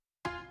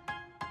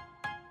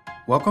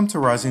Welcome to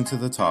Rising to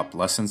the Top,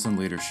 Lessons in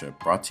Leadership,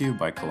 brought to you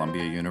by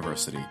Columbia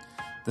University.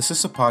 This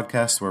is a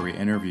podcast where we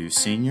interview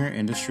senior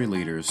industry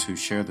leaders who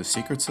share the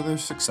secrets of their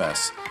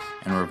success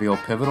and reveal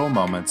pivotal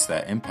moments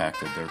that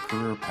impacted their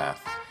career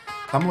path.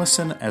 Come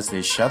listen as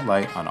they shed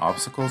light on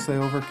obstacles they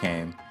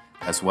overcame,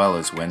 as well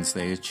as wins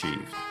they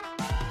achieved.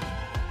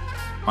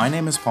 My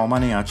name is Paul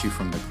Maniaci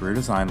from the Career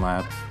Design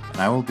Lab, and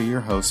I will be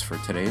your host for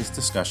today's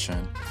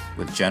discussion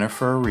with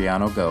Jennifer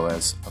Riano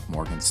Goez of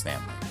Morgan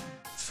Stanley.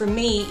 For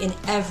me, in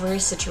every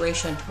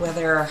situation,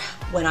 whether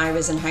when I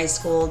was in high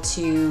school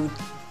to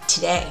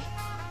today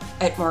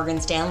at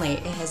Morgan Stanley,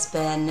 it has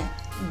been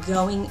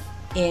going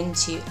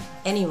into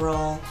any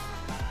role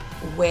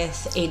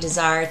with a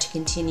desire to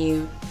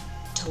continue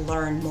to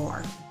learn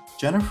more.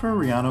 Jennifer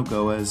Riano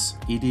Goez,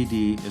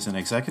 EDD, is an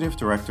executive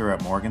director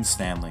at Morgan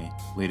Stanley,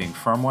 leading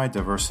firm-wide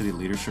diversity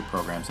leadership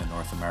programs in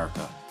North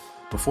America.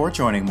 Before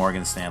joining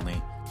Morgan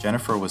Stanley,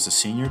 Jennifer was a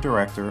senior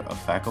director of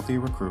faculty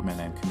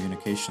recruitment and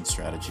communication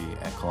strategy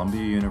at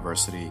Columbia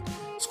University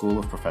School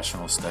of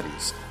Professional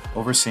Studies,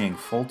 overseeing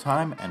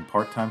full-time and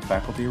part-time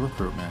faculty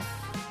recruitment,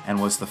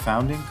 and was the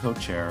founding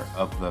co-chair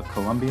of the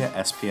Columbia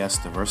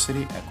SPS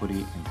Diversity,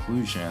 Equity,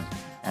 Inclusion,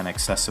 and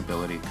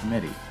Accessibility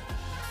Committee.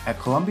 At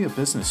Columbia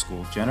Business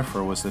School,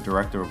 Jennifer was the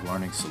Director of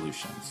Learning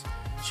Solutions.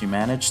 She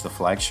managed the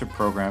flagship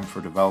program for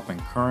developing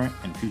current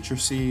and future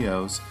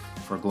CEOs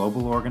for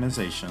global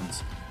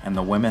organizations and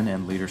the Women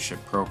in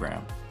Leadership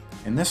program.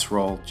 In this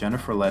role,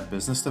 Jennifer led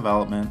business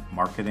development,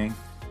 marketing,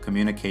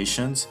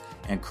 communications,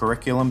 and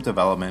curriculum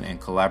development in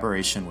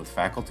collaboration with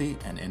faculty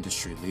and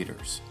industry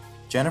leaders.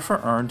 Jennifer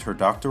earned her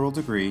doctoral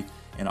degree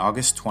in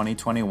August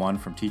 2021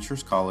 from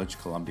Teachers College,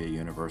 Columbia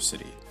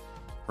University.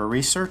 Her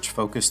research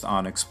focused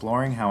on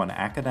exploring how an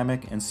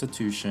academic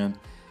institution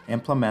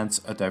implements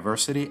a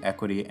diversity,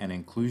 equity, and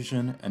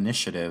inclusion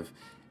initiative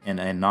in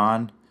a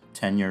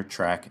non-tenure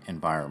track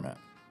environment.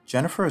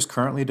 Jennifer is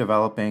currently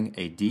developing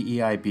a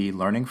DEIB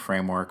learning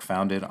framework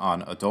founded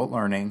on adult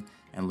learning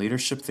and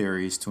leadership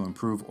theories to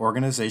improve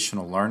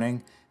organizational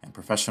learning and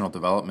professional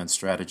development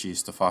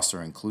strategies to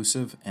foster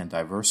inclusive and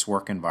diverse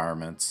work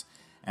environments,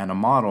 and a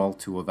model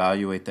to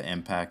evaluate the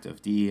impact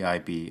of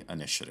DEIB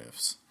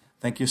initiatives.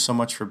 Thank you so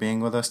much for being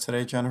with us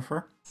today,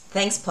 Jennifer.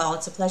 Thanks, Paul.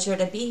 It's a pleasure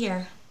to be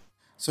here.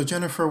 So,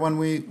 Jennifer, when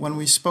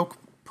we spoke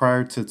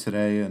prior to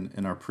today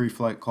in our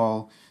pre-flight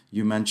call,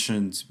 you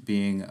mentioned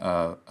being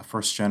a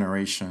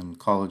first-generation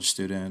college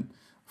student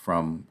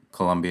from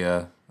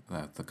Columbia,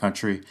 the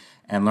country,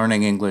 and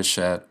learning English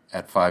at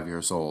 5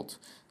 years old.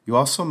 You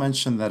also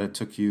mentioned that it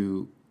took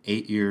you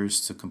 8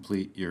 years to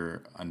complete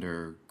your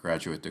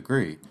undergraduate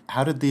degree.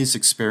 How did these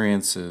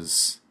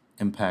experiences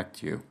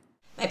impact you?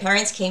 My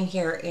parents came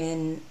here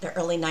in the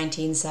early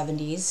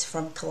 1970s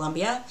from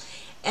Columbia,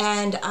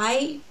 and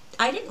I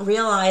didn't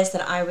realize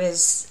that I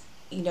was,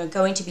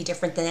 going to be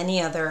different than any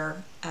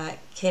other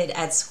kid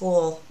at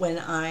school when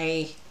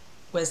I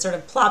was sort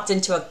of plopped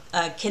into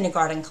a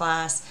kindergarten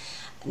class,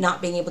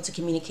 not being able to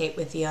communicate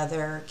with the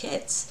other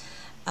kids.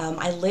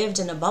 I lived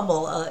in a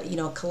bubble,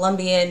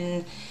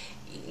 Colombian,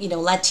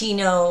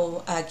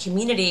 Latino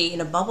community in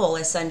a bubble,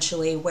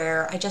 essentially,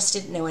 where I just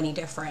didn't know any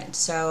different.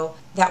 So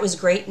that was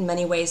great in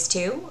many ways,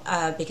 too,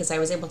 because I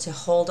was able to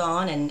hold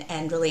on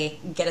and really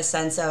get a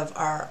sense of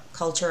our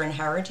culture and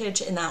heritage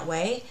in that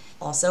way.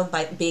 Also,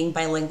 by being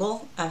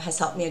bilingual has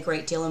helped me a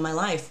great deal in my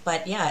life.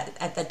 But yeah,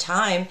 at the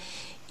time,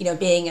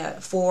 being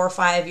 4 or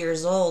 5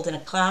 years old in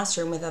a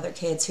classroom with other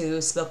kids who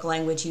spoke a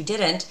language you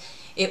didn't,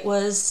 it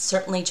was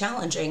certainly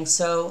challenging.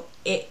 So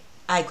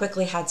I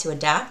quickly had to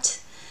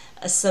adapt,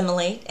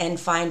 assimilate, and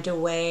find a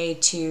way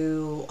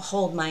to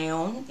hold my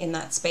own in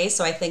that space.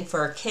 So I think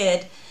for a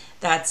kid,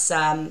 that's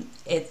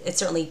it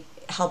certainly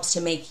helps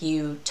to make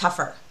you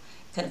tougher,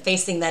 kind of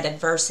facing that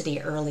adversity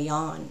early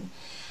on.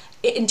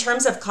 In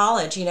terms of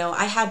college,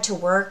 I had to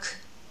work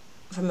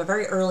from a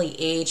very early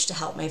age to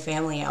help my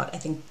family out. I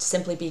think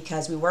simply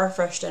because we were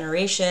first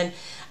generation,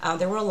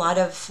 there was a lot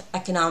of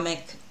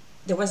economic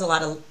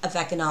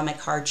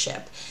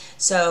hardship.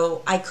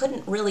 So I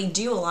couldn't really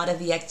do a lot of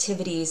the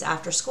activities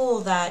after school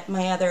that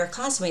my other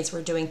classmates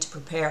were doing to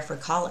prepare for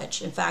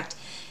college. In fact,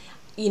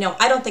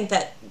 I don't think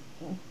that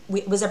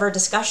it was ever a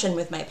discussion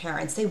with my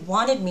parents. They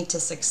wanted me to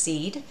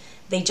succeed.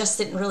 They just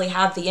didn't really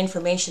have the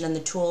information and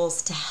the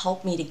tools to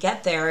help me to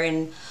get there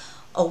in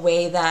a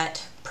way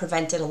that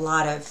prevented a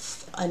lot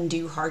of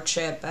undue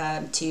hardship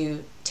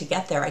to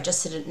get there. I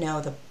just didn't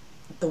know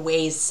the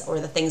ways or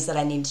the things that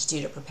I needed to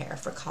do to prepare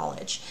for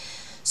college.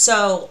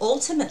 So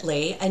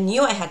ultimately, I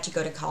knew I had to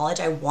go to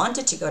college. I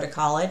wanted to go to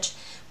college,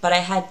 but I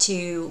had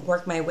to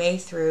work my way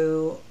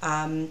through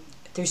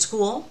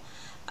school.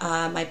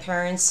 My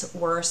parents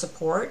were a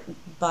support,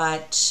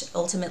 but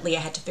ultimately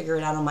I had to figure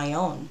it out on my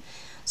own.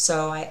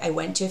 So I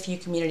went to a few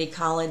community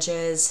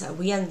colleges.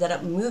 We ended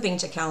up moving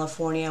to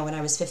California when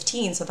I was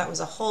 15, so that was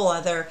a whole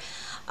other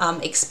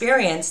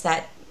experience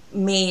that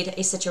made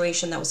a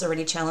situation that was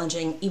already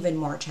challenging even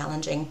more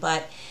challenging.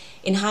 But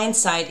in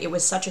hindsight, it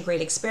was such a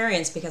great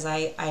experience because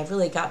I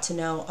really got to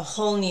know a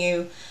whole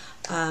new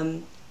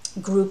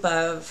group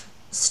of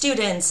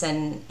students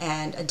and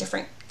a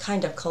different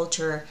kind of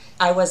culture.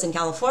 I was in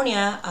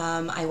California.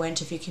 I went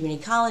to a few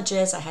community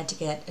colleges. I had to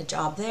get a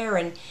job there,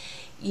 and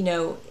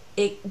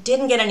it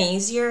didn't get any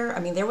easier. I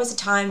mean, there was a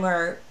time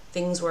where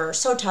things were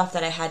so tough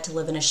that I had to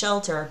live in a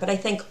shelter. But I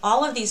think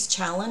all of these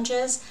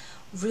challenges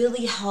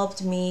really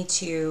helped me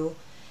to,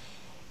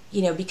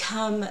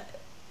 become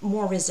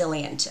more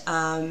resilient,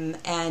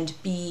 and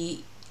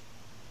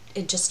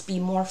just be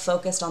more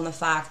focused on the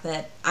fact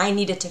that I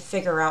needed to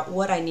figure out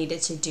what I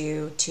needed to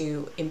do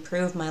to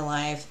improve my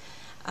life,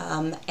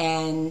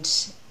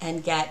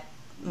 and get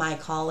my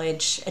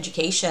college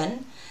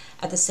education,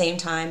 at the same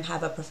time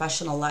have a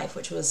professional life,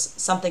 which was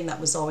something that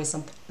was always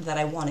something that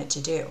I wanted to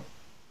do.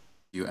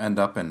 You end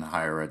up in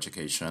higher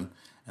education,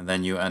 and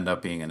then you end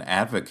up being an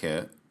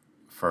advocate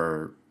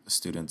for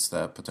students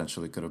that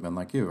potentially could have been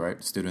like you,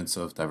 right? Students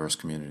of diverse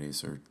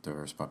communities or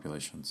diverse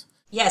populations.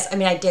 Yes, I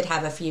mean, I did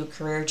have a few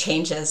career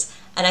changes,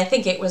 and I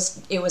think it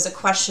was a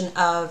question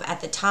of, at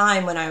the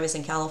time when I was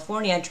in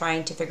California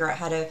trying to figure out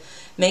how to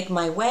make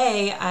my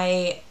way,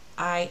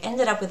 I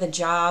ended up with a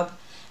job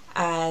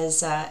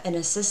as an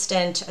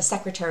assistant, a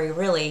secretary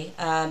really,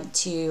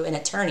 to an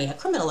attorney, a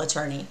criminal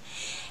attorney.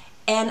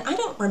 And I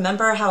don't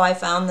remember how I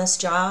found this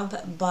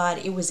job,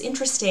 but it was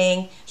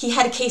interesting. He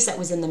had a case that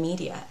was in the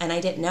media, and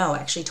I didn't know.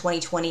 Actually,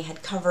 2020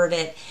 had covered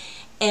it.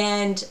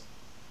 And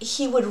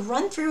he would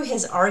run through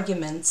his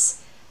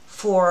arguments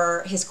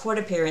for his court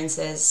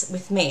appearances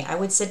with me. I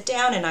would sit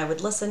down and I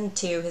would listen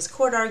to his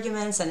court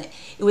arguments, and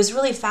it was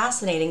really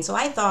fascinating. So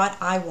I thought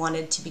I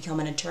wanted to become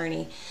an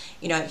attorney.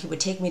 He would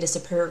take me to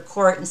Superior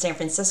Court in San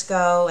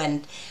Francisco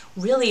and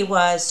really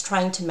was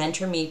trying to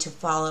mentor me to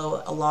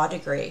follow a law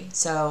degree.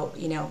 So,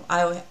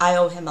 I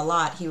owe him a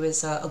lot. He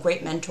was a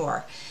great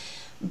mentor.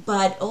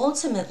 But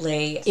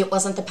ultimately, it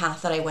wasn't the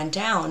path that I went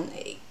down.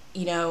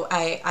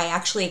 I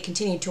actually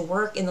continued to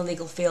work in the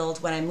legal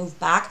field when I moved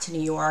back to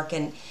New York,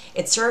 and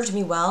it served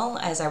me well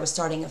as I was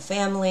starting a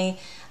family.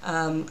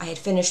 I had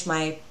finished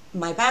my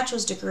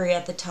bachelor's degree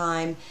at the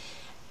time,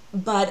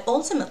 but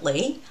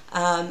ultimately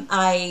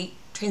I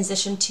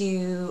transitioned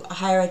to a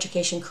higher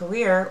education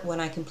career when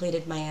I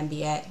completed my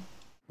MBA.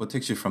 What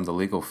takes you from the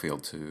legal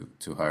field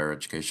to higher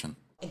education?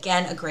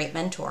 Again, a great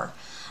mentor.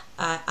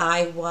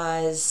 I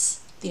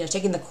was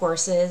taking the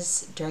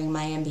courses during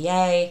my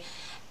MBA,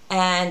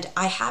 and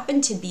I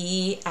happened to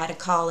be at a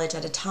college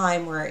at a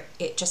time where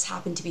it just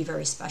happened to be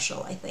very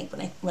special. I think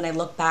when I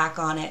look back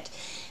on it,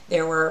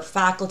 there were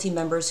faculty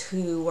members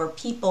who were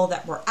people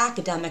that were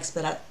academics,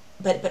 but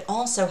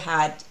also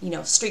had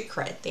street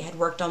cred. They had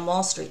worked on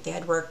Wall Street. They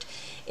had worked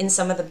in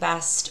some of the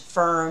best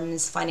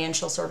firms,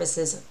 financial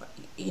services,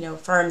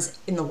 firms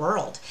in the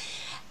world,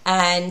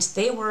 and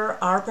they were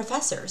our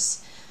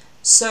professors.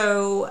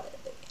 So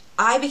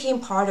I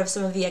became part of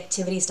some of the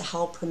activities to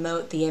help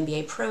promote the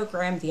MBA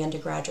program, the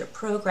undergraduate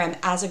program,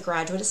 as a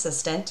graduate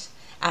assistant,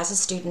 as a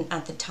student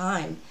at the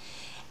time.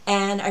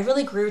 And I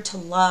really grew to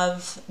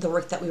love the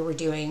work that we were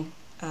doing,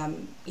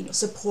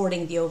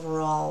 supporting the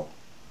overall,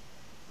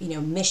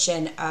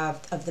 mission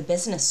of the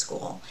business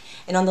school.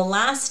 And on the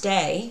last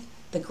day,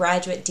 the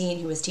graduate dean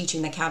who was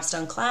teaching the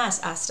capstone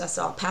class asked us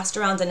all, passed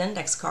around an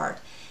index card,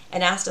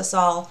 and asked us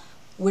all,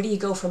 where do you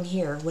go from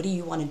here? What do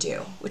you want to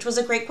do? Which was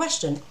a great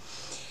question.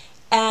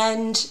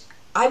 And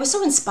I was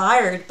so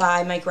inspired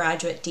by my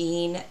graduate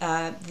dean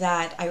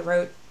that I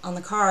wrote on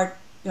the card,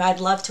 I'd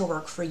love to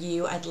work for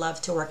you. I'd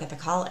love to work at the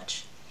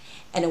college.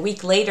 And a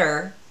week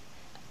later,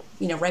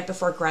 right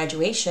before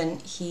graduation,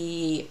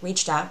 he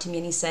reached out to me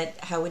and he said,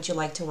 how would you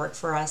like to work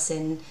for us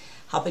in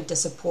helping to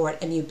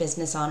support a new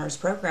business honors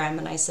program?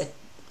 And I said,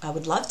 I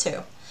would love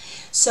to.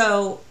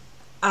 So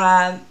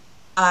I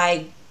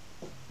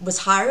was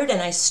hired,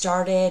 and I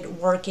started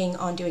working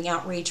on doing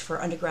outreach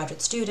for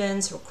undergraduate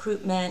students,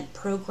 recruitment,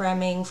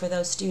 programming for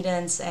those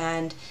students,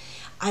 and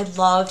I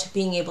loved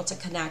being able to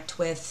connect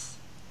with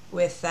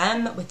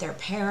them, with their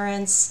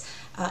parents,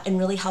 and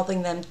really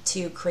helping them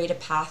to create a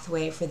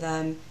pathway for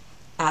them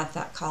at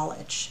that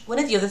college. One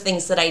of the other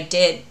things that I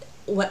did,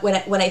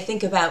 when I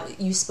think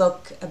about, you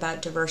spoke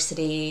about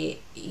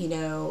diversity,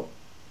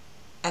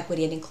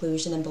 equity and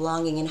inclusion and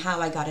belonging, and how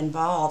I got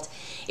involved,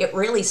 it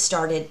really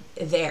started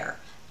there.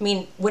 I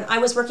mean, when I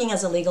was working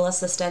as a legal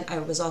assistant, I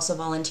was also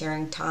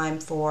volunteering time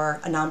for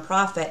a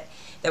nonprofit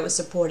that was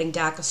supporting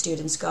DACA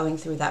students going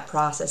through that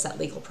process, that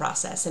legal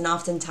process. And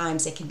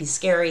oftentimes it can be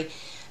scary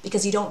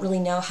because you don't really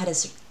know how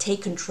to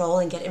take control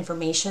and get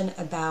information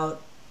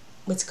about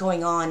what's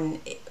going on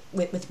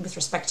with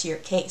respect to your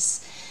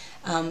case.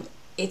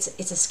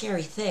 It's a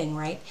scary thing,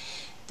 right?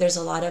 There's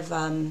a lot of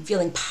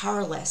feeling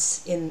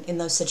powerless in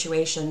those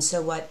situations.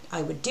 So what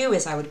I would do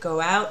is I would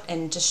go out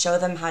and just show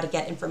them how to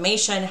get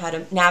information, how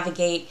to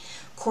navigate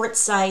court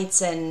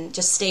sites, and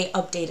just stay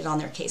updated on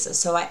their cases.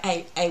 So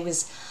I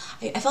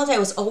felt I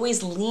was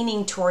always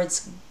leaning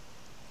towards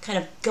kind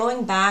of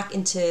going back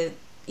into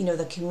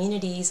the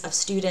communities of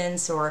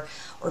students or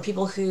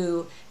people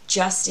who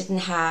just didn't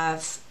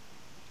have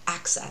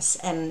access.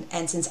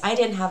 And since I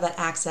didn't have that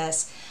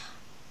access,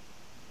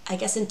 I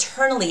guess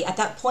internally at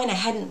that point I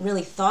hadn't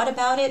really thought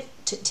about it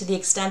to the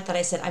extent that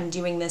I said I'm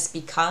doing this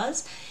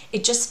because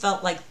it just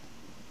felt like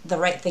the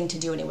right thing to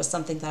do, and it was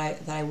something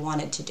that I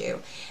wanted to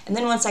do. And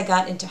then once I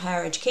got into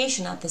higher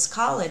education at this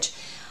college,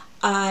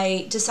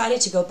 I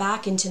decided to go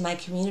back into my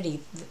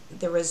community.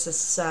 There was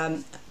this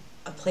a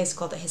place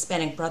called the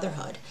Hispanic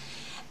Brotherhood,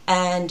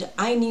 and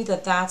I knew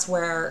that that's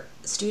where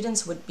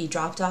students would be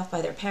dropped off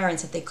by their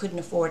parents if they couldn't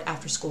afford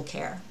after school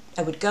care.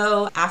 I would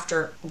go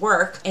after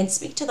work and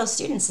speak to those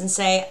students and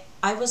say,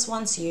 I was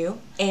once you,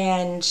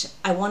 and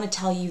I want to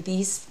tell you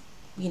these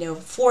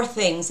 4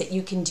 things that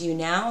you can do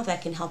now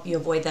that can help you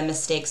avoid the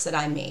mistakes that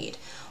I made,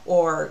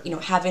 or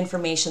have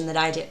information that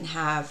I didn't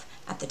have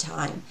at the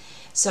time.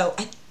 So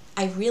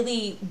I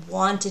really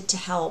wanted to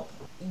help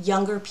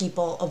younger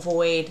people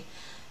avoid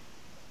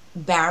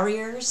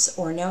barriers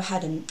or know how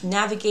to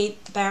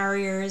navigate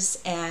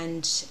barriers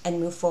and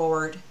move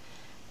forward.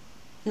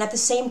 And at the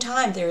same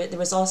time, there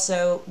was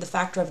also the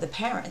factor of the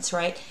parents,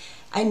 right?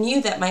 I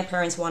knew that my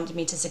parents wanted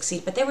me to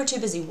succeed, but they were too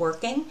busy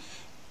working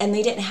and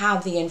they didn't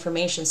have the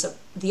information. So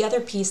the other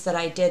piece that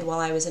I did while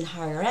I was in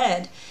higher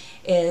ed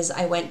is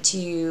I went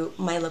to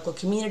my local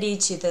community,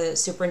 to the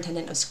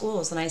superintendent of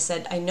schools, and I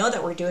said, I know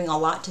that we're doing a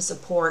lot to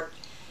support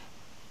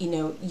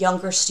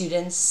younger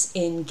students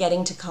in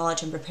getting to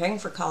college and preparing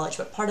for college,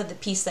 but part of the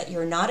piece that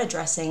you're not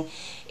addressing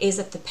is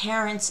that the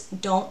parents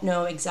don't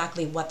know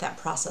exactly what that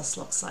process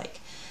looks like.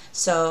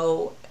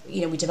 So,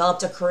 we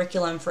developed a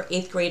curriculum for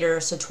 8th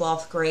graders to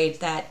 12th grade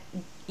that,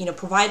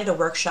 provided a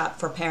workshop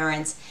for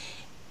parents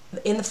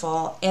in the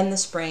fall and the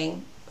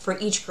spring for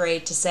each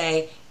grade to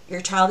say,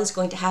 your child is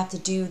going to have to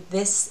do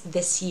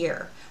this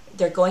year.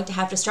 They're going to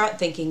have to start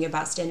thinking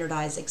about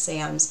standardized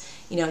exams,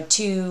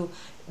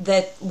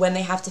 that when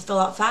they have to fill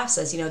out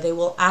FAFSAs, they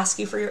will ask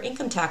you for your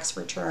income tax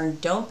return.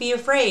 Don't be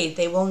afraid.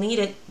 They will need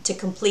it to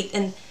complete,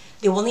 and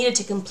they will need it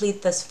to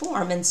complete this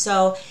form. And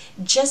so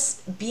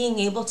just being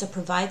able to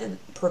provide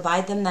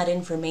them that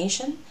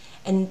information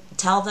and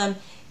tell them,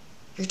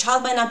 your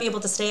child might not be able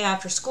to stay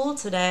after school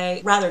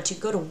today, rather to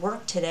go to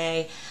work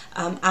today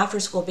after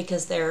school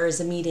because there is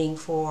a meeting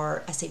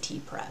for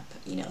SAT prep,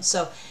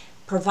 So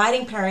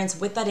providing parents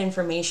with that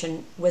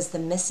information was the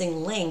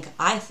missing link,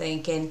 I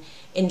think, in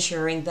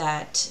ensuring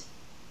that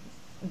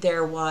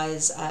there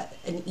was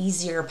an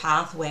easier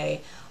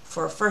pathway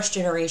for first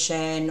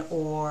generation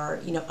or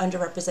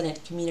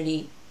underrepresented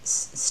community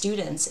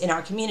students in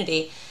our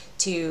community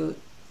to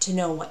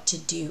know what to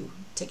do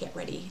to get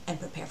ready and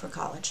prepare for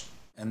college.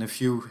 And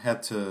if you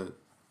had to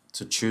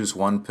choose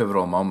one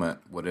pivotal moment,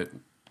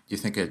 you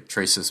think it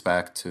traces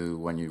back to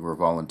when you were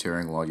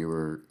volunteering while you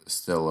were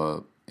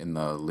still in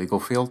the legal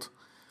field?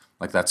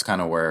 Like that's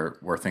kind of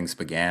where things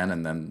began,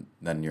 and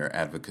then your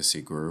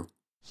advocacy grew?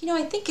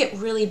 I think it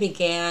really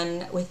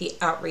began with the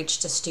outreach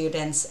to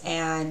students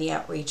and the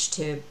outreach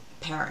to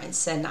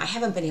parents. And I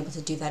haven't been able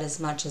to do that as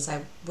much as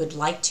I would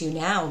like to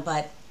now,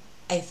 but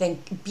I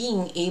think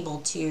being able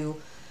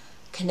to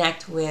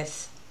connect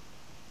with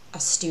a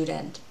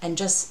student and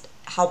just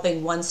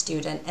helping one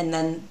student, and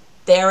then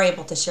they're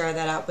able to share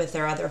that out with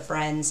their other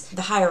friends.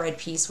 The higher ed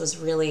piece was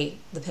really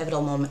the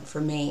pivotal moment for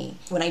me.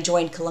 When I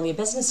joined Columbia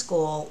Business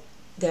School,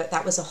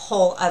 that was a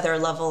whole other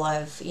level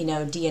of,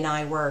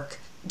 D&I work,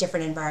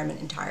 different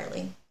environment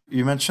entirely.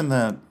 You mentioned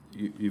that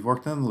you've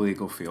worked in the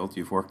legal field,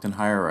 you've worked in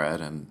higher ed,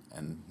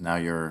 and now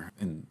you're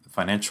in the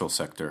financial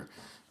sector.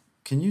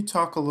 Can you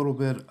talk a little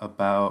bit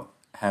about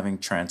having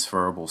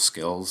transferable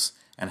skills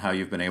and how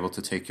you've been able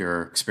to take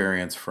your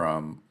experience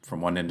from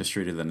one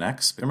industry to the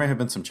next? There may have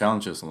been some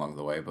challenges along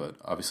the way, but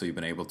obviously you've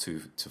been able to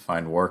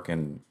find work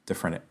in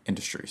different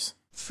industries.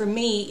 For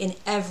me, in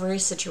every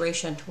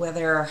situation,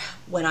 whether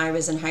when I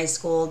was in high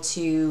school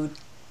to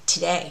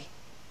today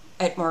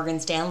at Morgan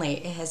Stanley,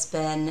 it has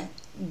been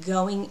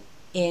going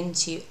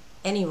into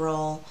any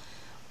role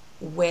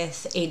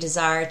with a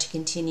desire to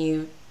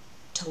continue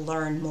to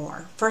learn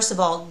more. First of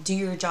all,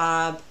 doing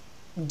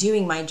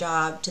my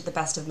job to the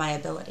best of my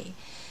ability.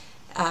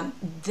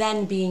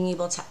 Then being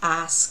able to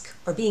ask,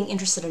 or being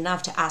interested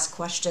enough to ask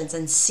questions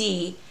and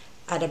see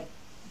at a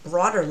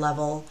broader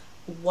level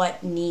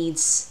what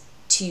needs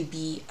to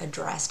be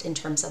addressed in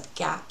terms of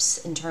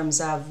gaps, in terms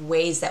of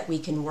ways that we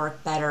can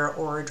work better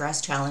or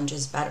address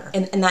challenges better.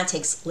 And that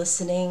takes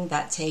listening,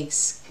 that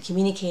takes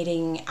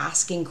communicating,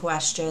 asking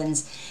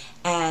questions,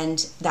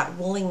 and that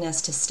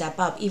willingness to step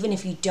up, even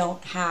if you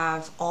don't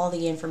have all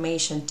the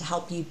information to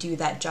help you do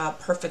that job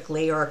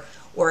perfectly or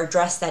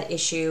address that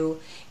issue,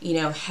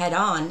 head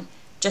on.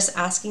 Just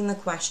asking the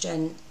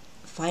question,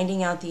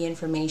 finding out the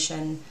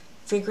information,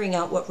 figuring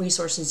out what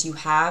resources you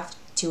have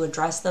to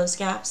address those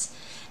gaps,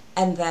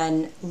 and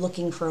then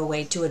looking for a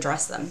way to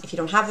address them. If you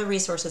don't have the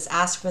resources,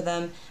 ask for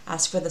them,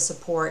 ask for the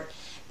support,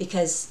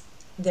 because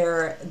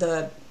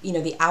the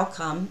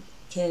outcome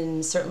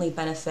can certainly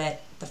benefit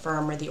the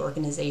firm or the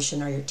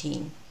organization or your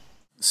team.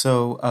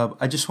 So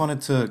I just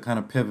wanted to kind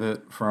of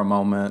pivot for a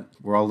moment.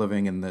 We're all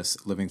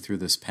living through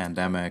this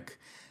pandemic,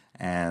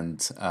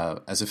 and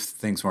as if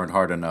things weren't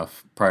hard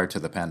enough prior to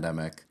the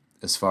pandemic,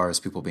 as far as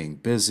people being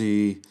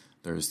busy,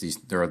 there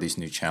are these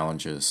new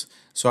challenges.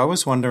 So I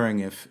was wondering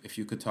if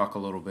you could talk a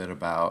little bit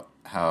about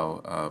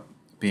how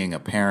being a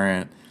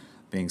parent,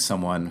 being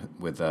someone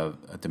with a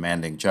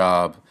demanding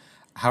job,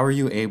 how are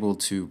you able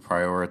to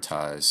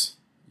prioritize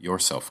your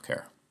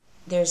self-care?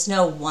 There's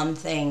no one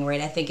thing,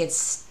 right? I think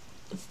it's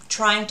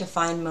trying to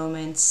find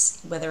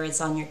moments, whether it's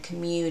on your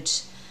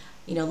commute,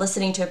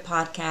 listening to a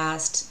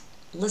podcast,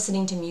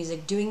 listening to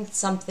music, doing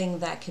something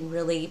that can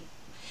really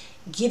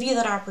give you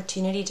that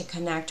opportunity to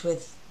connect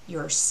with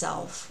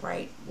yourself,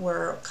 right?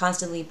 We're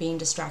constantly being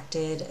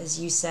distracted. As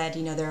you said,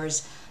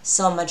 there's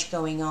so much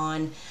going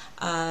on,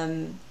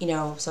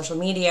 social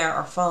media,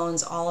 our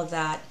phones, all of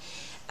that.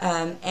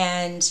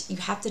 And you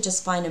have to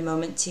just find a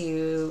moment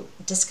to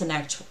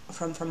disconnect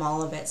from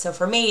all of it. So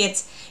for me,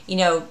 it's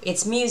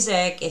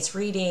music, it's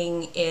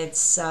reading,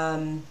 it's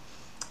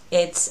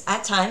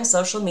at times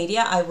social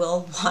media. I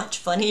will watch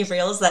funny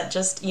reels that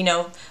just,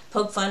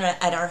 poke fun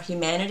at our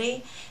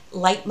humanity,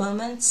 light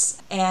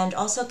moments, and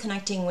also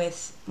connecting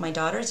with my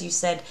daughters. You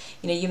said,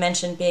 you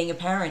mentioned being a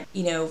parent,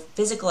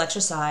 physical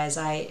exercise.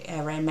 I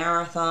ran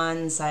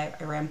marathons, I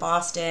ran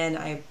Boston.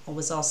 I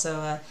was also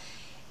a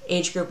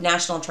age group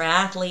national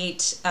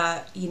triathlete.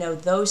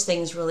 Those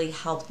things really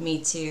helped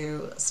me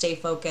to stay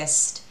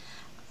focused,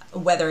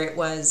 whether it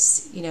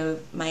was,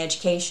 my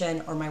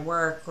education or my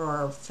work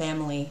or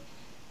family.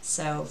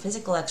 So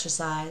physical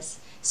exercise.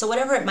 So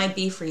whatever it might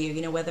be for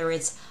you, whether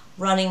it's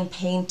running,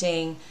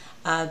 painting,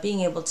 being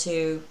able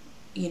to,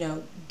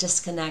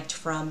 disconnect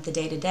from the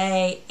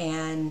day-to-day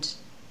and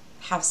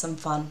have some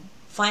fun.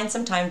 Find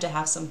some time to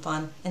have some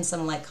fun and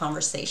some light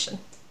conversation.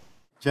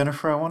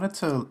 Jennifer, I wanted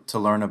to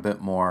learn a bit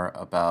more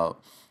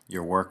about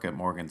your work at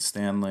Morgan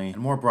Stanley.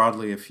 And more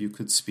broadly, if you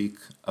could speak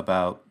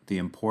about the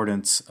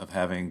importance of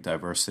having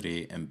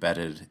diversity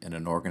embedded in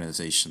an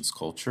organization's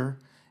culture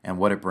and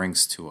what it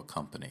brings to a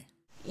company.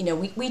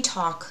 We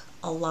talk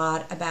a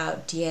lot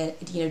about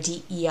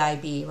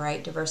DEIB,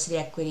 right? Diversity,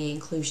 equity,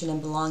 inclusion, and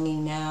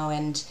belonging now.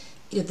 And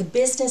the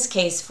business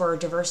case for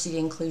diversity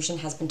and inclusion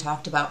has been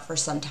talked about for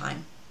some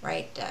time.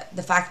 Right?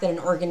 The fact that an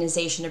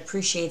organization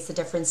appreciates the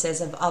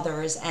differences of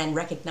others and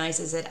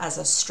recognizes it as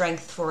a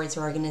strength for its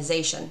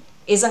organization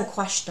is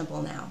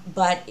unquestionable now.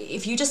 But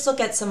if you just look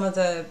at some of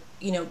the,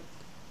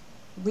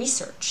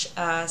 research,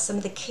 some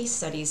of the case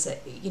studies,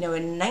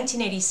 in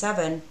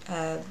 1987,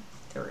 there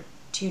were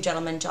two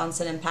gentlemen,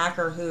 Johnson and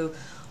Packer, who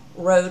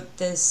wrote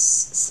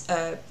this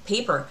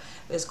paper.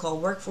 It was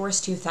called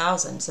Workforce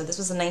 2000. So this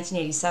was in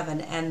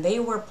 1987, and they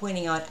were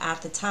pointing out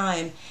at the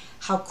time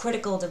how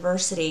critical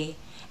diversity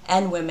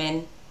and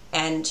women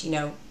and,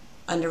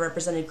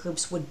 underrepresented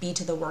groups would be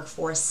to the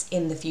workforce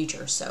in the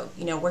future. So,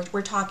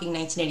 we're talking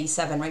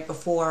 1987, right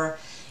before,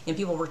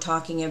 people were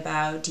talking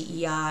about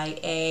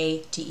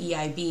DEIA,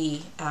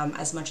 DEIB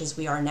as much as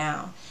we are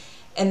now.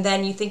 And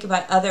then you think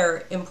about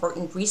other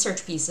important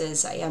research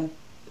pieces.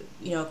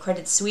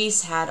 Credit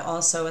Suisse had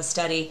also a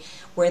study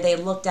where they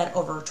looked at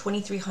over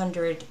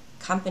 2,300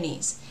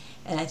 companies.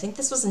 And I think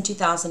this was in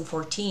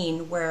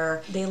 2014,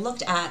 where they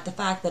looked at the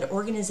fact that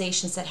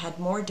organizations that had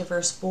more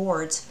diverse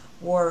boards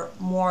were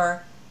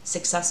more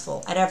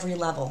successful at every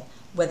level.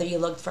 Whether you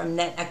looked from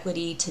net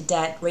equity to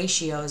debt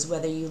ratios,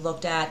 whether you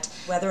looked at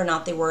whether or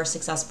not they were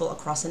successful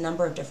across a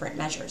number of different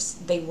measures,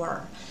 they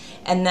were.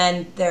 And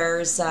then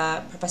there's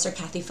Professor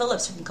Kathy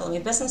Phillips from Columbia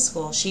Business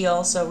School. She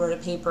also wrote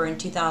a paper in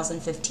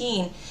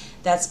 2015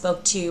 that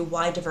spoke to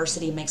why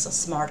diversity makes us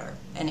smarter,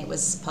 and it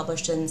was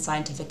published in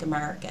Scientific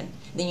American.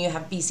 Then you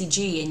have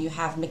BCG and you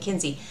have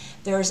McKinsey.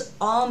 There's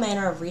all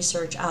manner of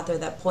research out there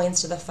that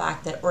points to the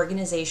fact that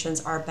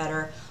organizations are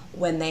better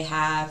when they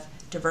have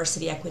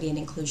diversity, equity, and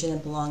inclusion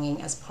and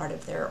belonging as part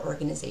of their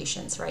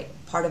organizations, right?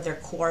 Part of their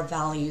core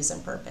values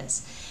and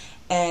purpose.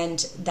 And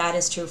that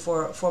is true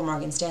for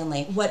Morgan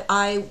Stanley. What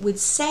I would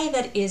say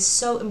that is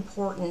so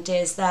important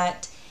is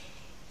that,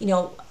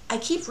 I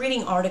keep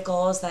reading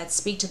articles that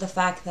speak to the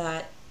fact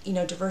that,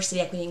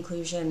 diversity, equity,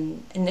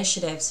 inclusion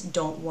initiatives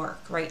don't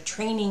work, right?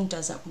 Training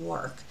doesn't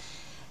work.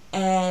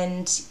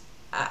 And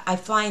I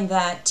find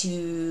that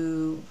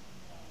to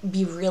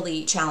be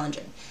really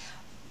challenging.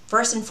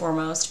 First and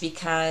foremost,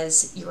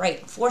 because you're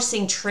right,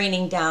 forcing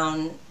training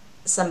down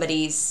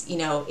somebody's,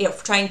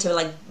 trying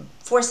to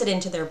force it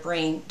into their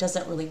brain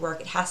doesn't really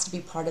work. It has to be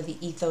part of the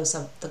ethos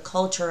of the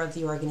culture of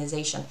the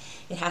organization.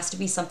 It has to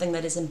be something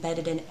that is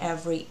embedded in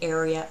every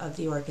area of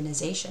the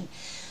organization.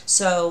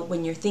 So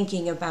when you're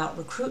thinking about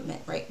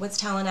recruitment, right, what's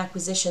talent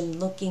acquisition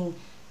looking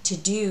to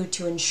do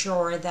to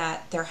ensure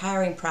that their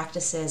hiring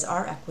practices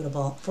are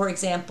equitable? For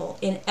example,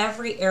 in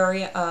every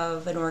area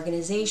of an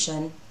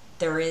organization,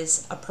 there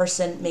is a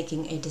person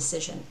making a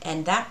decision,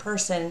 and that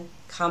person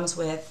comes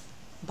with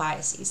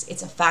biases.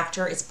 It's a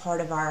factor, it's part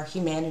of our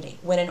humanity.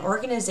 When an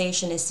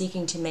organization is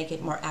seeking to make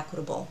it more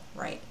equitable,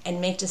 right, and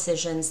make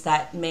decisions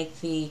that make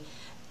the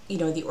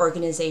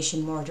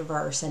organization more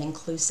diverse and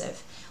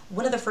inclusive,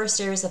 one of the first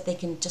areas that they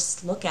can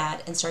just look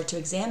at and start to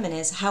examine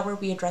is how are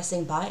we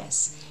addressing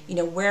bias?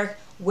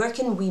 Where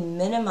can we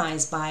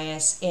minimize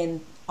bias in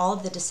all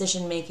of the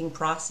decision-making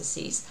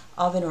processes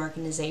of an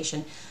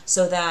organization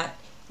so that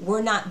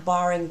we're not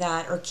barring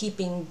that or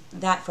keeping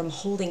that from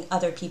holding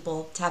other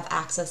people to have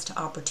access to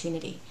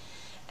opportunity.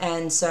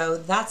 And so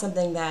that's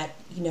something that,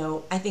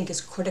 I think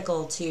is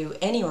critical to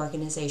any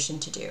organization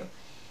to do.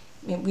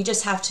 I mean, we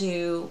just have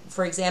to,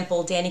 for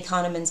example, Danny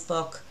Kahneman's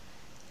book,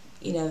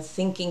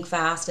 Thinking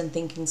Fast and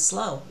Thinking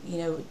Slow.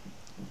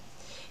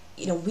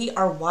 We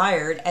are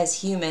wired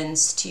as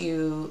humans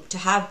to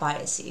have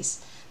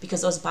biases,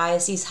 because those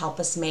biases help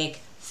us make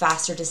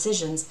faster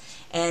decisions.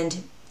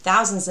 And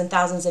thousands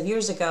of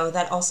years ago,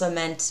 that also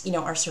meant,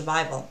 our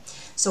survival.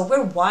 So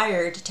we're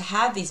wired to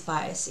have these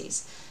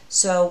biases.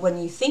 So when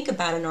you think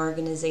about an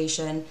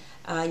organization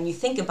and you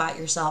think about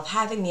yourself,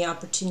 having the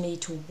opportunity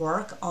to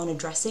work on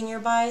addressing your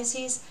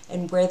biases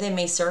and where they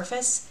may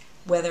surface,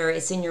 whether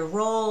it's in your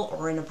role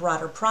or in a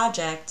broader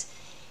project,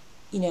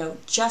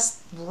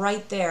 just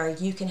right there,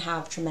 you can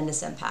have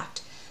tremendous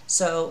impact.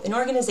 So an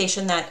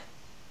organization that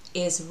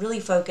is really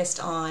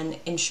focused on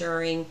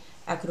ensuring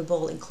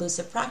equitable,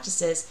 inclusive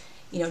practices,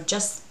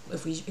 just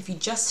if you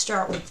just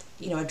start with,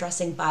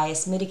 addressing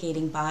bias,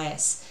 mitigating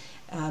bias,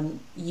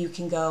 you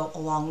can go a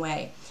long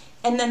way.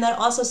 And then that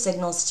also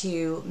signals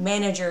to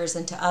managers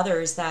and to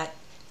others that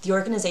the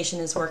organization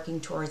is working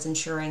towards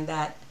ensuring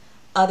that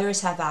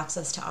others have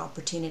access to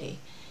opportunity.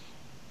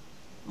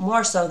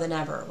 More so than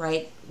ever,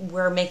 right?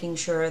 We're making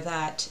sure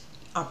that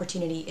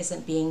opportunity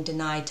isn't being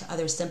denied to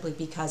others simply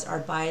because our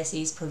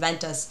biases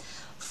prevent us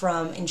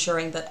from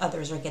ensuring that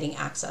others are getting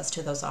access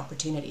to those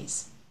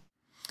opportunities.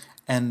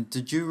 And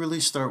did you really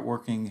start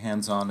working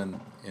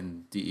hands-on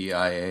in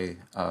DEIA?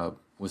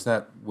 Was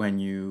that when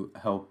you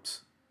helped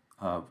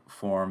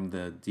form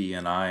the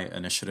D&I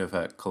initiative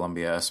at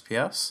Columbia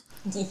SPS?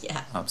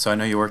 Yeah. So I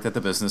know you worked at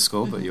the business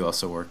school, but you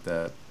also worked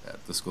at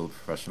the School of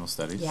Professional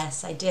Studies.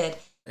 Yes, I did.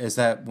 Is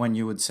that when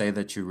you would say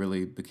that you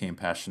really became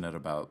passionate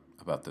about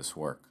this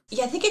work?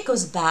 Yeah, I think it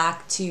goes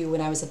back to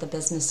when I was at the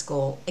business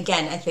school.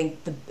 Again, I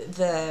think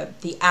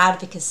the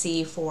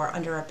advocacy for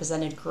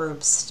underrepresented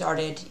groups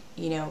started,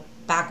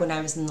 back when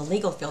I was in the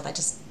legal field. I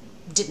just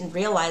didn't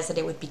realize that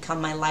it would become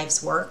my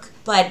life's work.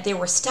 But there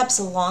were steps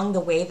along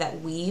the way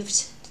that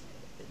weaved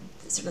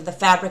sort of the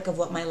fabric of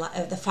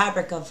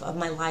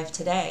my life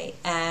today.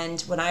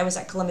 And when I was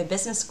at Columbia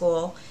Business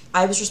School,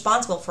 I was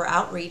responsible for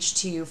outreach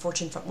to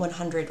Fortune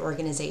 100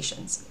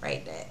 organizations,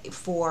 right,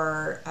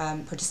 for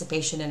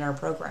participation in our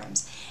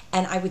programs.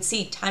 And I would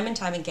see time and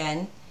time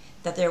again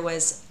that there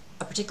was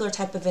a particular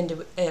type of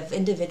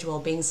individual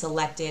being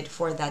selected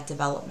for that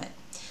development.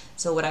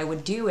 So what I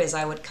would do is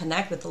I would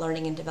connect with the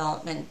learning and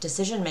development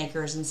decision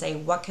makers and say,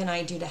 what can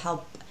I do to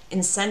help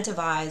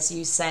incentivize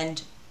you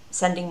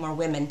sending more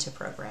women to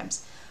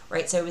programs,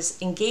 right? So it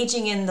was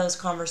engaging in those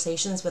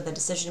conversations with the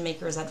decision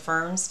makers at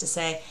firms to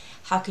say,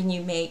 how can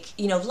you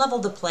level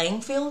the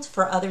playing field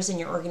for others in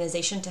your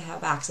organization to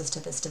have access to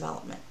this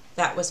development?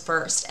 That was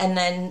first. And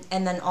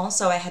then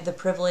also I had the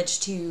privilege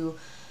to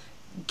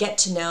get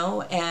to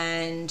know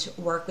and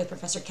work with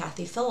Professor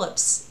Kathy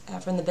Phillips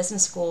from the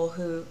business school,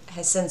 who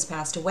has since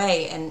passed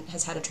away and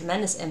has had a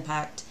tremendous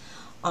impact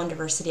on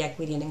diversity,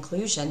 equity, and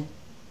inclusion.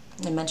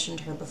 I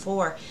mentioned her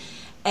before.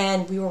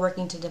 And we were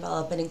working to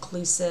develop an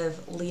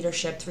inclusive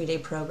leadership 3-day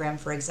program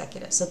for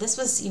executives. So this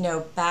was,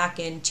 back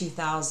in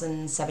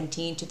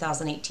 2017,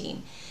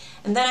 2018.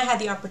 And then I had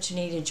the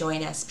opportunity to join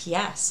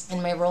SPS.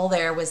 And my role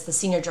there was the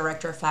Senior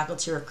Director of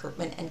Faculty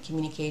Recruitment and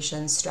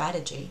Communications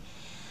Strategy.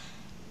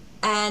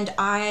 And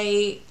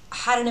I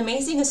had an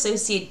amazing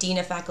Associate Dean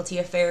of Faculty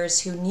Affairs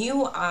who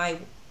knew I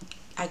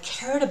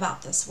cared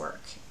about this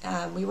work.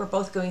 We were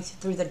both going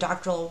through the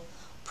doctoral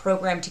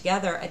program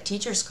together at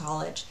Teachers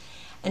College.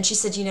 And she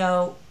said,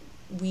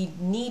 we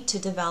need to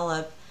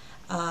develop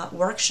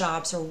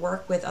workshops or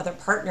work with other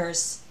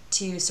partners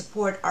to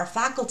support our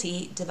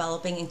faculty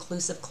developing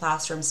inclusive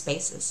classroom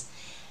spaces.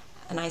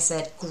 And I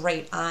said,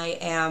 great, I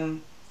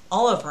am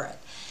all over it.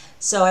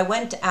 So I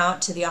went out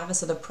to the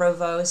office of the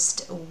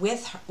provost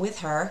with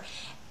her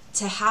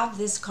to have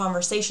this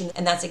conversation,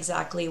 and that's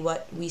exactly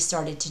what we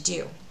started to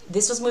do.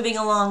 This was moving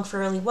along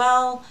fairly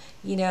well,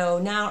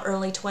 now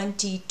early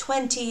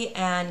 2020,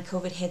 and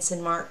COVID hits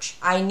in March.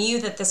 I knew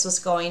that this was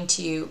going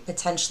to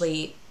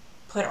potentially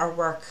put our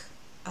work,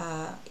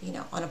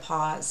 on a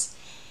pause.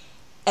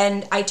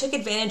 And I took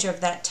advantage of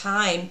that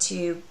time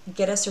to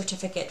get a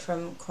certificate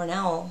from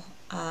Cornell,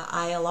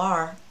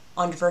 ILR,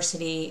 on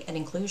diversity and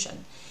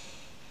inclusion.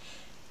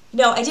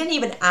 I didn't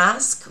even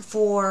ask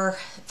for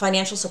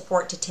financial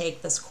support to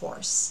take this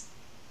course.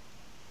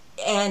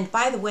 And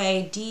by the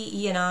way,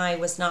 DE&I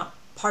was not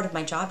part of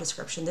my job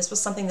description. This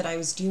was something that I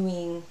was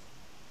doing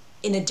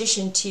in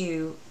addition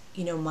to,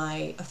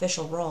 my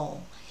official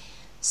role.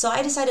 So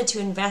I decided to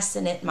invest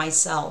in it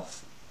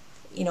myself.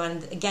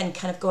 And again,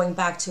 kind of going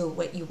back to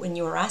when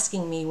you were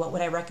asking me, what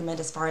would I recommend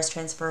as far as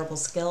transferable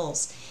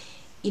skills?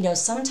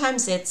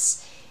 Sometimes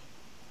it's,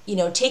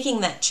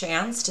 taking that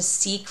chance to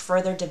seek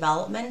further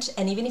development.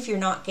 And even if you're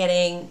not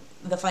getting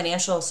the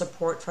financial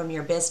support from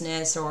your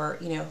business or,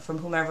 from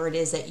whomever it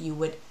is that you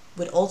would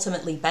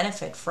ultimately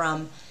benefit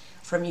from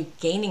you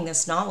gaining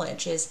this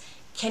knowledge, is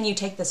can you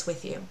take this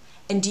with you?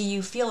 And do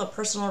you feel a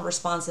personal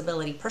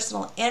responsibility,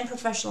 personal and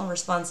professional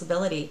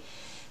responsibility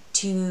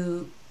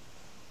to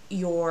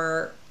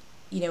your,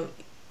 you know,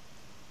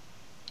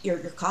 your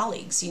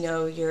colleagues, you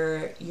know,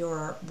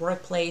 your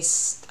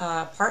workplace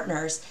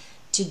partners,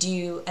 to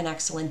do an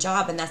excellent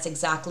job? And that's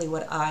exactly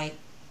what I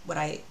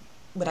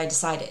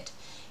decided.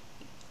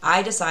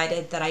 I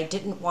decided that I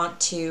didn't want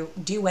to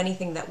do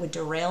anything that would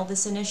derail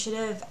this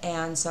initiative,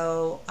 and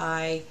so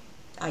I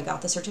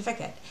got the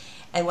certificate.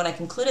 And when I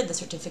concluded the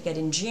certificate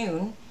in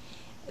June,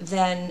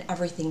 then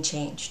everything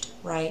changed,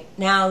 right?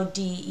 Now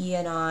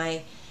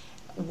DE&I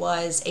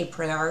was a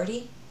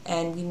priority,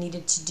 and we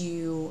needed to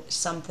do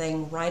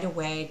something right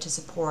away to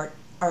support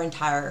our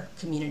entire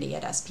community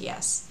at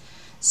SPS.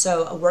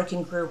 So a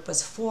working group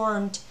was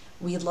formed.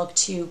 We looked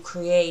to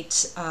create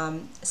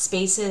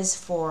spaces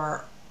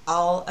for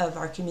all of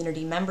our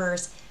community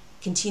members,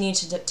 continue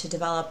to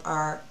develop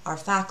our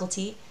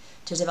faculty,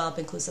 to develop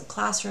inclusive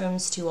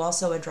classrooms, to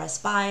also address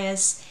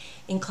bias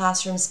in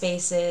classroom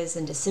spaces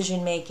and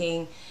decision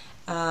making,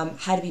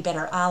 how to be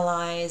better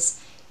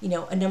allies, you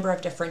know, a number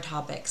of different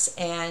topics.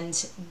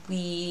 And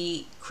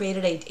we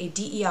created a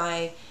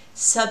DEI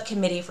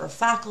subcommittee for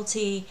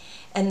faculty,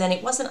 and then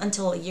it wasn't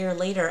until a year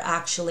later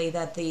actually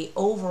that the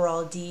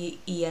overall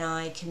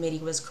DE&I committee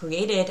was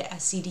created, a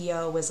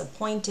CDO was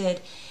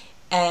appointed,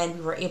 and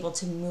we were able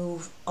to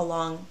move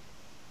along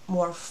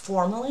more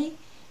formally.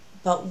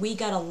 But we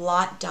got a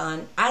lot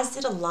done, as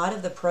did a lot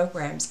of the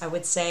programs. I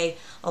would say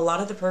a lot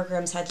of the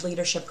programs had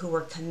leadership who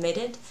were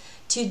committed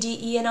to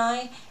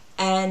DE&I,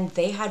 and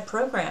they had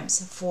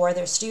programs for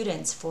their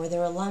students, for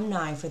their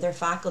alumni, for their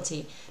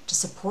faculty, to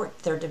support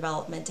their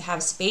development, to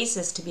have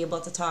spaces to be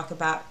able to talk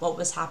about what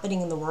was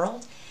happening in the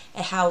world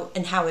and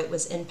how it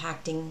was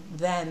impacting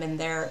them and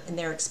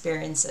their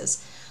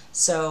experiences.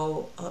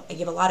 So I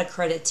give a lot of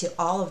credit to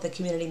all of the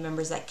community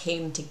members that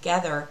came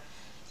together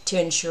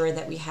to ensure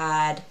that we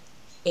had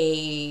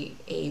a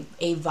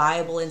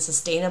viable and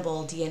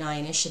sustainable D&I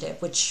initiative,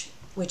 which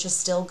is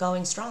still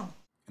going strong.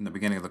 In the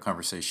beginning of the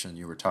conversation,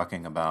 you were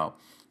talking about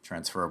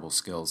transferable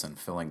skills and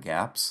filling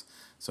gaps.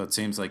 So it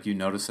seems like you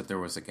noticed that there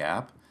was a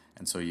gap,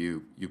 and so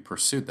you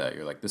pursued that.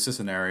 You're like, this is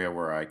an area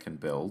where I can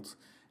build,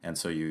 and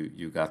so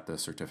you got the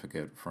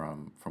certificate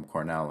from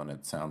Cornell, and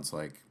it sounds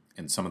like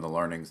in some of the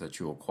learnings that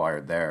you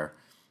acquired there,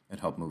 it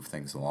helped move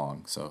things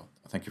along. So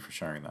thank you for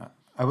sharing that.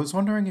 I was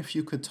wondering if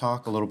you could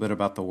talk a little bit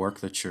about the work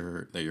that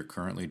you're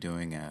currently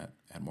doing at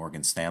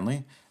Morgan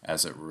Stanley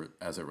as it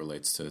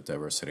relates to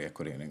diversity,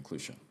 equity, and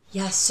inclusion.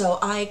 Yes, so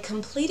I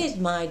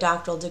completed my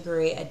doctoral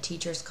degree at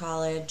Teachers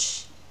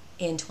College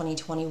in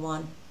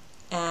 2021,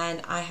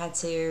 and I had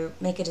to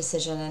make a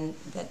decision, and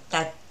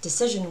that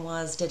decision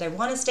was, did I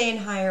want to stay in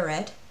higher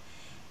ed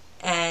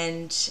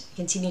and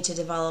continue to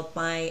develop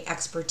my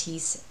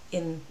expertise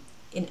in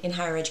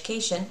higher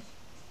education,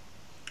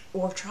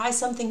 or try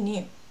something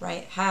new,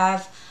 right?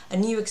 Have a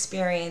new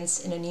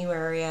experience in a new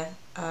area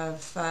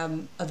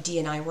of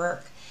D&I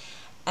work.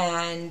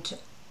 And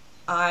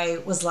I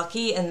was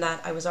lucky in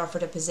that I was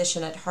offered a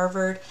position at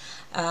Harvard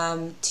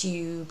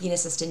to be an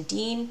assistant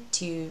dean,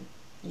 to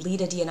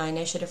lead a D&I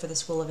initiative for the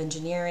School of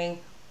Engineering,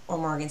 or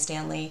Morgan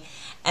Stanley.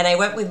 And I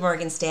went with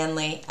Morgan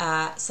Stanley.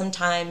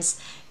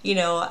 Sometimes, you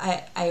know,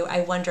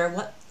 I wonder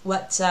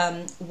what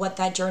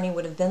that journey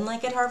would have been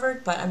like at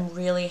Harvard, but I'm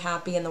really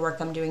happy in the work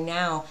I'm doing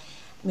now.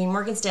 I mean,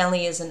 Morgan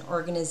Stanley is an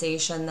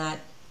organization that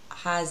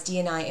has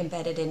D&I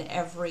embedded in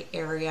every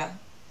area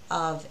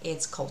of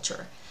its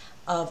culture,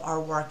 of our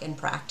work and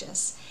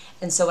practice.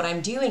 And so what I'm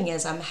doing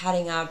is I'm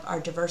heading up our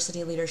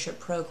diversity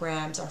leadership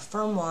programs, our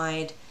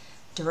firm-wide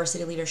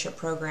diversity leadership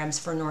programs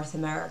for North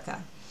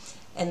America.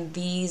 And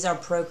these are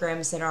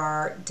programs that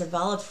are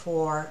developed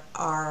for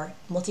our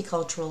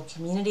multicultural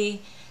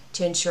community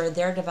to ensure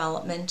their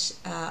development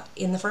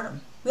in the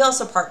firm. We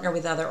also partner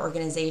with other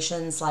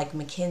organizations like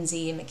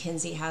McKinsey.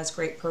 McKinsey has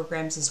great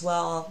programs as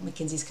well.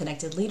 McKinsey's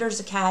Connected Leaders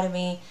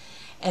Academy,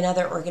 and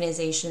other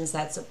organizations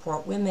that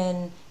support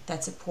women,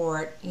 that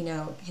support, you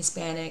know,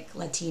 Hispanic,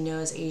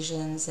 Latinos,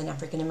 Asians, and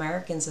African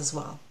Americans as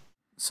well.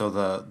 So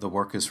the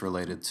work is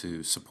related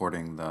to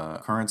supporting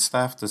the current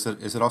staff. Is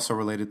it also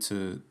related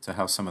to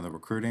how some of the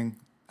recruiting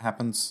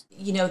happens?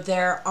 You know,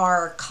 there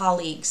are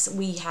colleagues.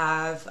 We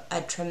have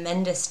a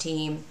tremendous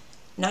team,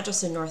 not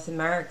just in North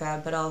America,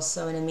 but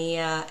also in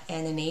EMEA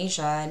and in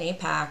Asia and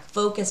APAC,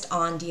 focused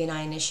on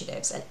D&I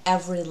initiatives at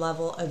every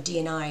level of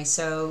D&I.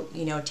 So,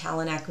 you know,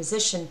 talent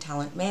acquisition,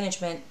 talent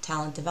management,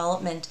 talent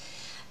development.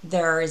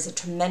 There is a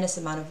tremendous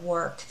amount of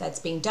work that's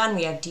being done.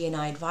 We have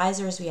D&I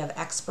advisors, we have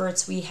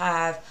experts, we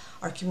have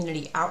our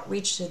community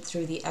outreach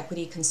through the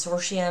Equity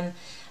Consortium,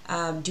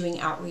 doing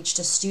outreach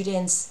to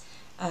students,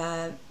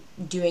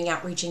 doing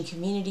outreach in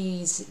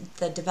communities,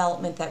 the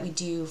development that we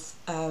do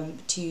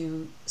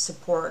to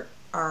support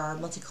our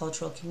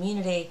multicultural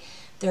community.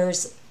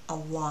 There's a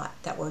lot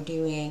that we're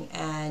doing,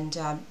 and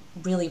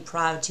really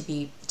proud to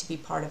be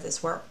part of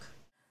this work.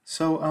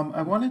 So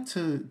I wanted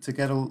to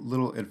get a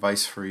little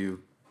advice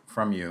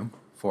from you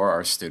for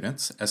our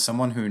students. As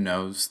someone who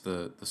knows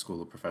the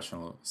School of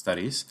Professional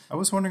Studies, I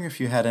was wondering if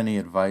you had any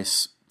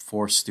advice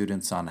for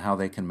students on how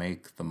they can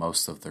make the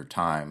most of their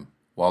time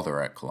while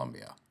they're at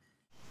Columbia?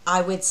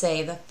 I would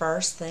say the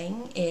first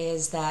thing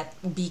is that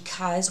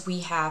because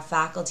we have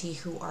faculty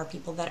who are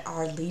people that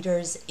are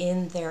leaders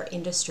in their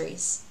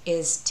industries,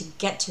 is to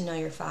get to know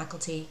your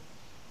faculty.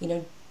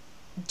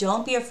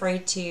 Don't be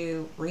afraid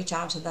to reach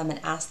out to them and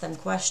ask them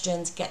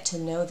questions, get to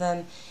know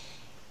them.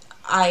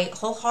 I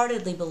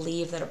wholeheartedly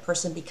believe that a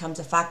person becomes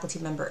a faculty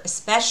member,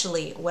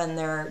 especially when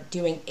they're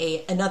doing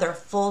another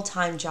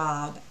full-time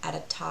job at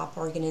a top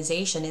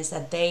organization, is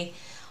that they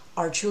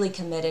are truly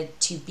committed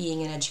to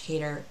being an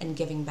educator and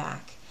giving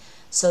back.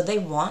 So they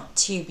want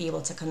to be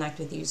able to connect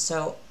with you.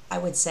 So I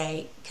would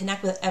say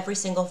connect with every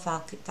single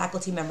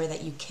faculty member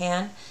that you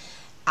can.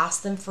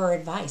 Ask them for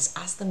advice,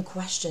 ask them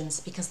questions,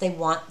 because they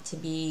want to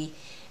be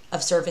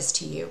of service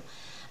to you.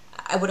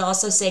 I would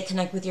also say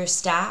connect with your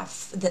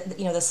staff,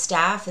 the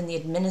staff and the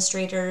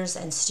administrators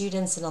and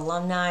students and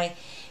alumni.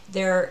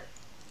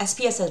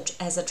 SPS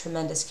has a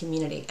tremendous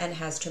community and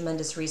has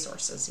tremendous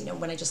resources.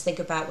 When I just think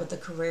about what the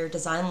Career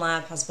Design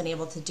Lab has been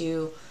able to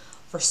do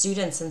for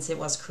students since it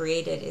was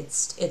created,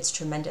 it's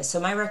tremendous. So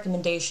my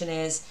recommendation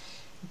is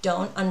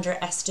don't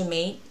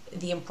underestimate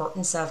the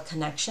importance of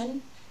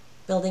connection,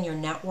 building your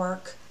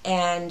network,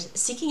 and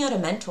seeking out a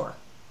mentor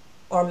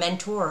or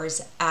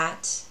mentors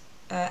at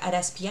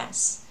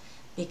SPS,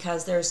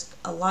 because there's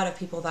a lot of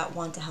people that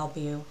want to help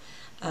you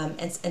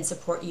and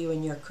support you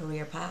in your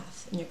career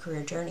path, in your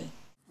career journey.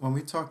 When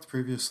we talked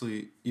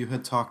previously, you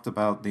had talked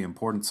about the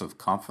importance of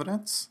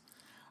confidence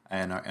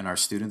and our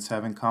students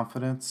having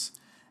confidence,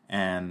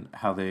 and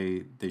how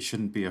they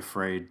shouldn't be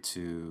afraid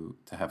to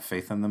have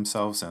faith in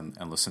themselves and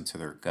listen to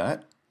their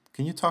gut.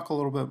 Can you talk a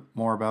little bit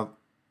more about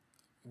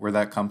where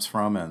that comes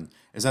from, and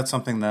is that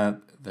something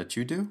that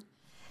you do?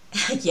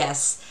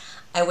 Yes,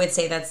 I would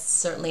say that's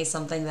certainly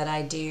something that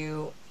I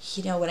do.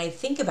 When I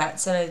think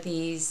about some of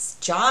these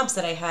jobs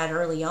that I had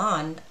early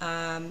on,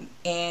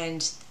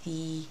 and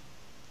the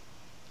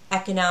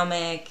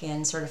economic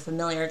and sort of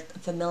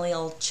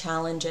familial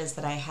challenges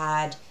that I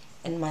had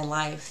in my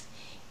life,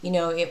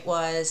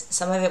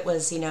 some of it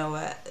was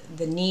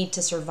the need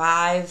to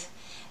survive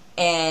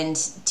and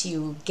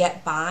to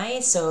get by.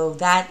 So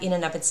that in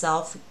and of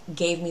itself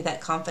gave me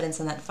that confidence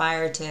and that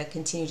fire to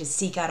continue to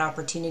seek out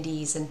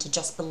opportunities and to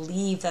just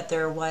believe that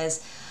there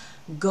was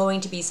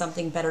going to be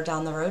something better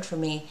down the road for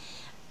me.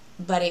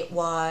 But it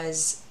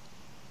was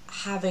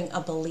having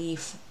a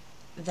belief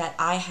that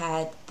I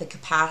had the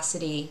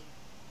capacity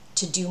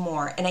to do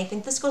more. And I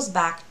think this goes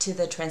back to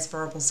the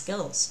transferable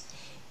skills.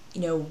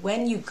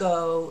 When you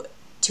go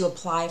to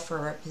apply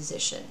for a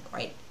position,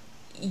 right?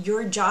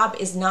 Your job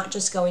is not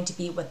just going to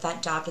be what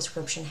that job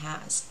description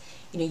has.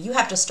 You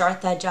have to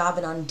start that job,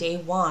 and on day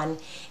one,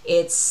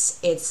 it's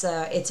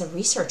a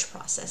research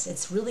process.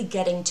 It's really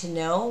getting to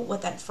know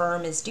what that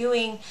firm is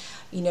doing.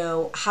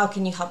 How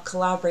can you help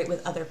collaborate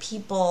with other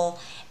people,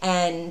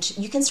 and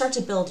you can start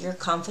to build your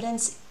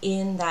confidence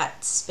in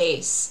that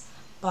space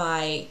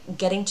by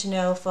getting to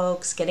know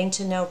folks, getting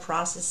to know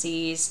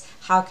processes.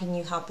 How can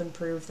you help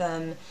improve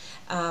them?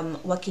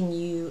 What can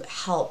you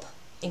help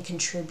and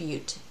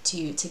contribute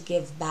to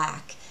give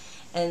back?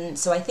 And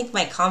so I think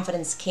my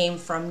confidence came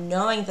from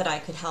knowing that I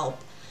could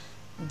help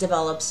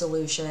develop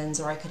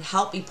solutions, or I could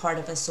help be part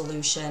of a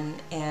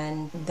solution,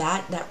 and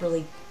that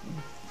really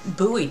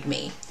buoyed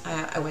me,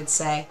 I would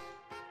say.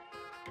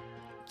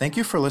 Thank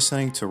you for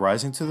listening to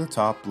Rising to the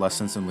Top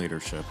Lessons in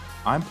Leadership.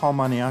 I'm Paul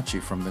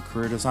Maniaci from the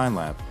Career Design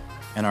Lab,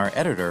 and our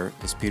editor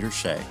is Peter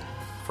Shea.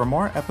 For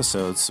more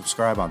episodes,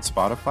 subscribe on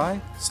Spotify,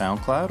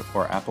 SoundCloud,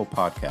 or Apple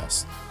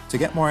Podcasts. To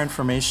get more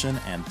information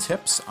and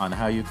tips on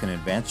how you can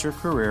advance your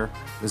career,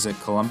 visit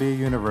Columbia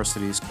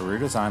University's Career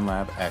Design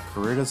Lab at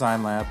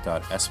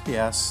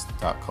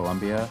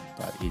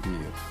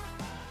careerdesignlab.sps.columbia.edu.